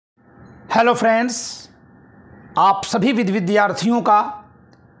Hello friends, आप सभी विद्यार्थियों का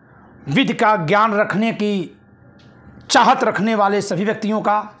विधि का ज्ञान रखने की चाहत रखने वाले सभी व्यक्तियों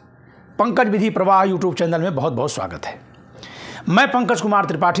का पंकज विधि प्रवाह यूट्यूब चैनल में बहुत बहुत स्वागत है। मैं पंकज कुमार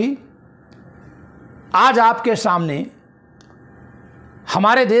त्रिपाठी आज आपके सामने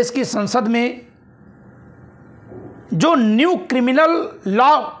हमारे देश की संसद में जो न्यू क्रिमिनल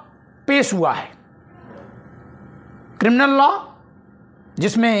लॉ पेश हुआ है, क्रिमिनल लॉ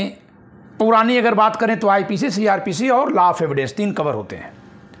जिसमें पुरानी अगर बात करें तो आईपीसी, सीआरपीसी और लॉ ऑफ एविडेंस 3 कवर होते हैं,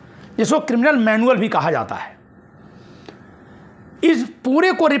 जिसको क्रिमिनल मैनुअल भी कहा जाता है। इस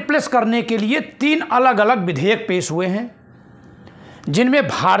पूरे को रिप्लेस करने के लिए 3 अलग अलग विधेयक पेश हुए हैं, जिनमें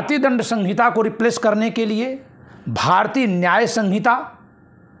भारतीय दंड संहिता को रिप्लेस करने के लिए भारतीय न्याय संहिता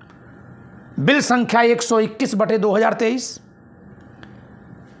बिल संख्या 121/2023,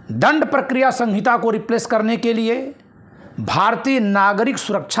 दंड प्रक्रिया संहिता को रिप्लेस करने के लिए भारतीय नागरिक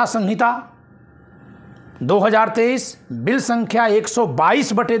सुरक्षा संहिता 2023 बिल संख्या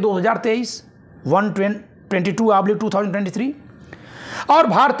 122/2023 122/2023 और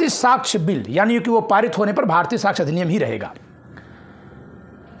भारतीय साक्ष्य बिल, यानी कि वो पारित होने पर भारतीय साक्ष्य अधिनियम ही रहेगा,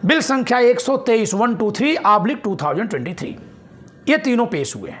 बिल संख्या 123/2023। ये तीनों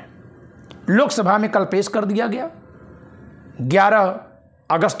पेश हुए हैं। लोकसभा में कल पेश कर दिया गया 11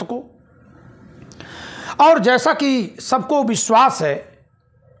 अगस्त को, और जैसा कि सबको विश्वास है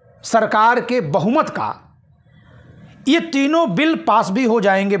सरकार के बहुमत का, ये तीनों बिल पास भी हो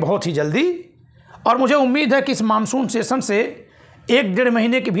जाएंगे बहुत ही जल्दी। और मुझे उम्मीद है कि इस मानसून सेशन से 1-1.5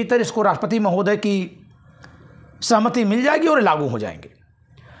 महीने के भीतर इसको राष्ट्रपति महोदय की सहमति मिल जाएगी और लागू हो जाएंगे।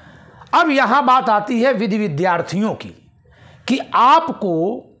 अब यहाँ बात आती है विधि विद्यार्थियों की कि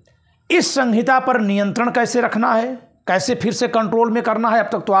आपको इस संहिता पर नियंत्रण कैसे रखना है, कैसे फिर से कंट्रोल में करना है। अब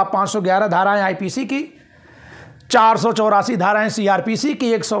तक तो आप 511 धाराएं आईपीसी की, 484 धाराएं सीआरपीसी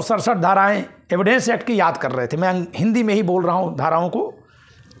की, 167 धाराएं एविडेंस एक्ट की याद कर रहे थे। मैं हिंदी में ही बोल रहा हूं धाराओं को,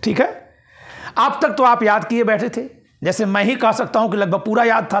 ठीक है। अब तक तो आप याद किए बैठे थे, जैसे मैं ही कह सकता हूं कि लगभग पूरा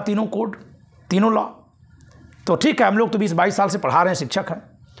याद था तीनों कोड, तीनों लॉ। तो ठीक है, हम लोग तो 20-22 साल से पढ़ा रहे हैं, शिक्षक हैं।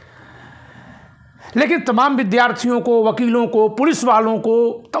 लेकिन तमाम विद्यार्थियों को, वकीलों को, पुलिस वालों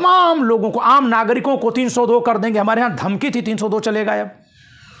को, तमाम लोगों को, आम नागरिकों को 302 कर देंगे। हमारे यहां धमकी थी 302 चलेगा, अब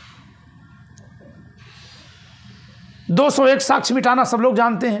 201 साक्ष्य मिटाना सब लोग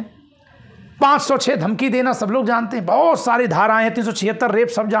जानते हैं, 506 धमकी देना सब लोग जानते हैं, बहुत सारी धाराएं हैं, 376 रेप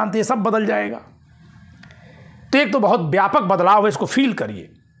सब जानते हैं, सब बदल जाएगा। तो एक तो बहुत व्यापक बदलाव है, इसको फील करिए,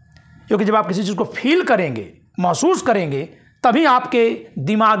 क्योंकि जब आप किसी चीज़ को फील करेंगे, महसूस करेंगे, तभी आपके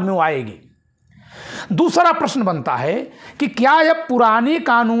दिमाग में वो आएगी। दूसरा प्रश्न बनता है कि क्या अब पुराने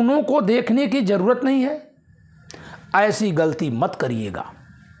कानूनों को देखने की जरूरत नहीं है? ऐसी गलती मत करिएगा।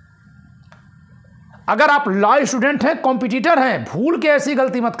 अगर आप लॉ स्टूडेंट हैं, कॉम्पिटिटर हैं, भूल के ऐसी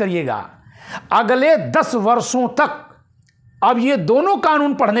गलती मत करिएगा। अगले 10 वर्षों तक अब ये दोनों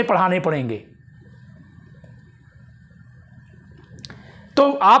कानून पढ़ाने पड़ेंगे।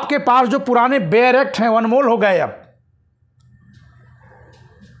 तो आपके पास जो पुराने बेयर एक्ट हैं वो अनमोल हो गए, अब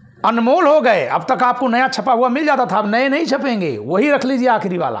अनमोल हो गए। अब तक आपको नया छपा हुआ मिल जाता था, अब नए नहीं छपेंगे, वही रख लीजिए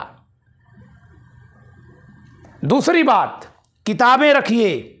आखिरी वाला। दूसरी बात, किताबें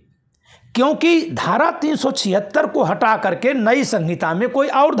रखिए, क्योंकि धारा 376 को हटा करके नई संहिता में कोई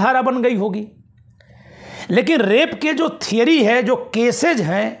और धारा बन गई होगी। लेकिन रेप के जो थियरी है, जो केसेज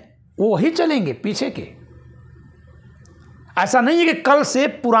हैं, वो वही चलेंगे पीछे के। ऐसा नहीं है कि कल से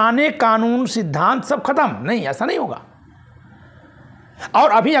पुराने कानून सिद्धांत सब खत्म, नहीं, ऐसा नहीं होगा।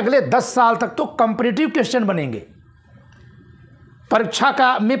 और अभी अगले 10 साल तक तो कंपैरेटिव क्वेश्चन बनेंगे। परीक्षा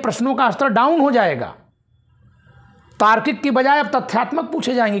का में प्रश्नों का स्तर डाउन हो जाएगा। तार्किक की बजाय अब तथ्यात्मक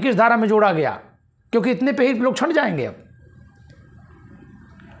पूछे जाएंगे, किस धारा में जोड़ा गया, क्योंकि इतने पे ही लोग छंट जाएंगे अब।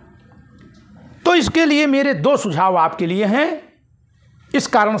 तो इसके लिए मेरे 2 सुझाव आपके लिए हैं। इस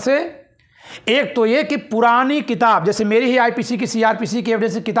कारण से, एक तो ये कि पुरानी किताब, जैसे मेरी ही आईपीसी की, सीआरपीसी की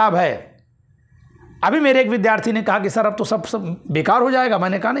एविडेंस की किताब है। अभी मेरे एक विद्यार्थी ने कहा कि सर अब तो सब बेकार हो जाएगा।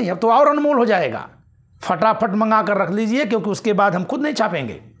 मैंने कहा नहीं, अब तो और अनमोल हो जाएगा। फटाफट मंगा कर रख लीजिए, क्योंकि उसके बाद हम खुद नहीं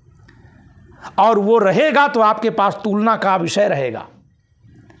छापेंगे, और वो रहेगा तो आपके पास तुलना का विषय रहेगा,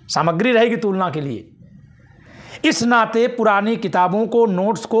 सामग्री रहेगी तुलना के लिए। इस नाते पुरानी किताबों को,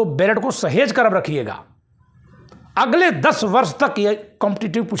 नोट्स को, बैलेट को सहेज कर रखिएगा। अगले 10 वर्ष तक ये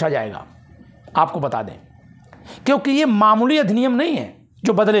कॉम्पिटिटिव पूछा जाएगा, आपको बता दें। क्योंकि ये मामूली अधिनियम नहीं है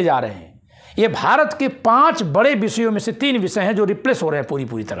जो बदले जा रहे हैं। ये भारत के 5 बड़े विषयों में से 3 विषय हैं जो रिप्लेस हो रहे हैं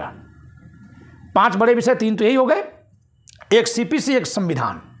पूरी तरह। 5 बड़े विषय, 3 तो यही हो गए, एक सीपीसी, एक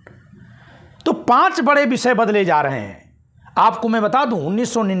संविधान। तो 5 बड़े विषय बदले जा रहे हैं। आपको मैं बता दूं,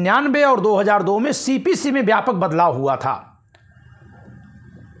 1999 और 2002 में सीपीसी में व्यापक बदलाव हुआ था।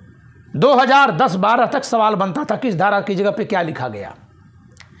 2010-12 तक सवाल बनता था किस धारा की जगह पे क्या लिखा गया।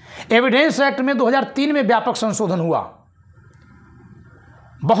 एविडेंस एक्ट में 2003 में व्यापक संशोधन हुआ।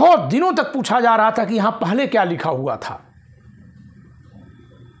 बहुत दिनों तक पूछा जा रहा था कि यहां पहले क्या लिखा हुआ था।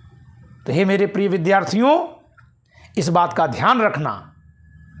 तो हे मेरे प्रिय विद्यार्थियों, इस बात का ध्यान रखना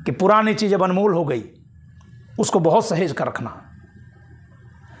कि पुरानी चीज अब अनमोल हो गई, उसको बहुत सहेज कर रखना।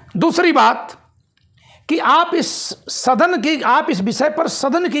 दूसरी बात कि आप इस विषय पर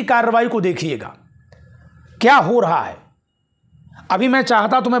सदन की कार्रवाई को देखिएगा, क्या हो रहा है। अभी मैं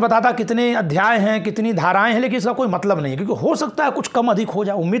चाहता तो मैं बताता कितने अध्याय हैं, कितनी धाराएं हैं, लेकिन इसका कोई मतलब नहीं है, क्योंकि हो सकता है कुछ कम अधिक हो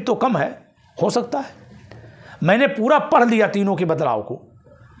जाए, उम्मीद तो कम है, हो सकता है। मैंने पूरा पढ़ लिया तीनों के बदलाव को,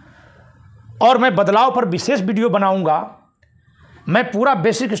 और मैं बदलाव पर विशेष वीडियो बनाऊंगा। मैं पूरा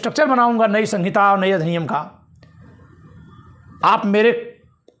बेसिक स्ट्रक्चर बनाऊंगा नई संहिता और नए अधिनियम का। आप मेरे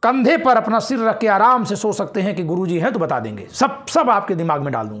कंधे पर अपना सिर रख के आराम से सो सकते हैं कि गुरुजी हैं तो बता देंगे, सब आपके दिमाग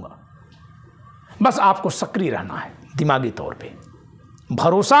में डाल दूंगा। बस आपको सक्रिय रहना है दिमागी तौर पे।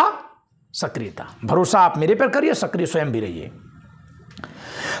 भरोसा, सक्रियता। भरोसा आप मेरे पर करिए, सक्रिय स्वयं भी रहिए।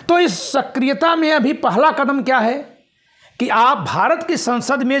 तो इस सक्रियता में अभी पहला कदम क्या है कि आप भारत की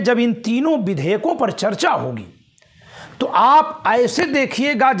संसद में जब इन तीनों विधेयकों पर चर्चा होगी तो आप ऐसे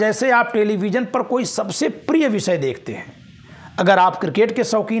देखिएगा जैसे आप टेलीविजन पर कोई सबसे प्रिय विषय देखते हैं। अगर आप क्रिकेट के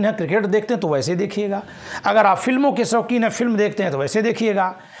शौकीन हैं, क्रिकेट देखते हैं तो वैसे देखिएगा। अगर आप फिल्मों के शौकीन हैं, फिल्म देखते हैं तो वैसे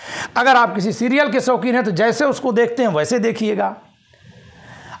देखिएगा। अगर आप किसी सीरियल के शौकीन हैं तो जैसे उसको देखते हैं वैसे देखिएगा।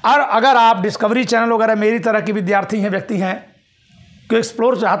 और अगर आप डिस्कवरी चैनल वगैरह मेरी तरह के विद्यार्थी हैं, व्यक्ति हैं, कि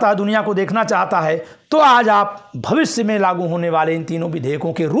एक्सप्लोर चाहता है, दुनिया को देखना चाहता है, तो आज आप भविष्य में लागू होने वाले इन तीनों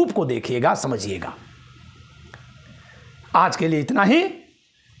विधेयकों के रूप को देखिएगा, समझिएगा। आज के लिए इतना ही।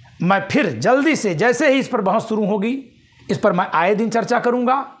 मैं फिर जल्दी से जैसे ही इस पर बहस शुरू होगी, इस पर मैं आए दिन चर्चा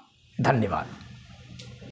करूंगा। धन्यवाद।